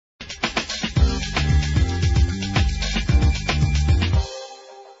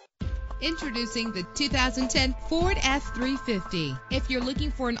Introducing the 2010 Ford F-350. If you're looking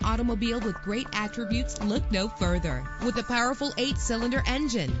for an automobile with great attributes, look no further. With a powerful 8-cylinder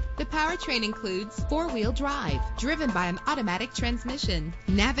engine, the powertrain includes 4-wheel drive, driven by an automatic transmission.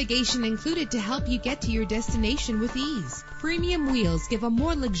 Navigation included to help you get to your destination with ease. Premium wheels give a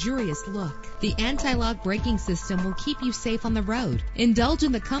more luxurious look. The anti-lock braking system will keep you safe on the road. Indulge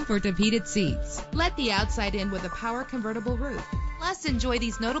in the comfort of heated seats. Let the outside in with a power convertible roof. Plus, enjoy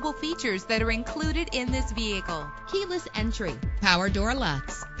these notable features that are included in this vehicle: keyless entry, power door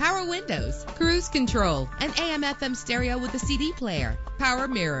locks, power windows, cruise control, an AM/FM stereo with a CD player, power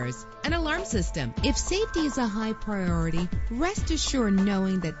mirrors, an alarm system. If safety is a high priority, rest assured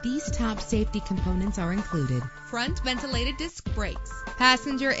knowing that these top safety components are included: front ventilated disc brakes,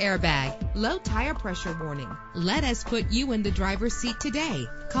 passenger airbag, low tire pressure warning. Let us put you in the driver's seat today.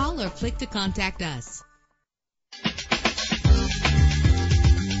 Call or click to contact us.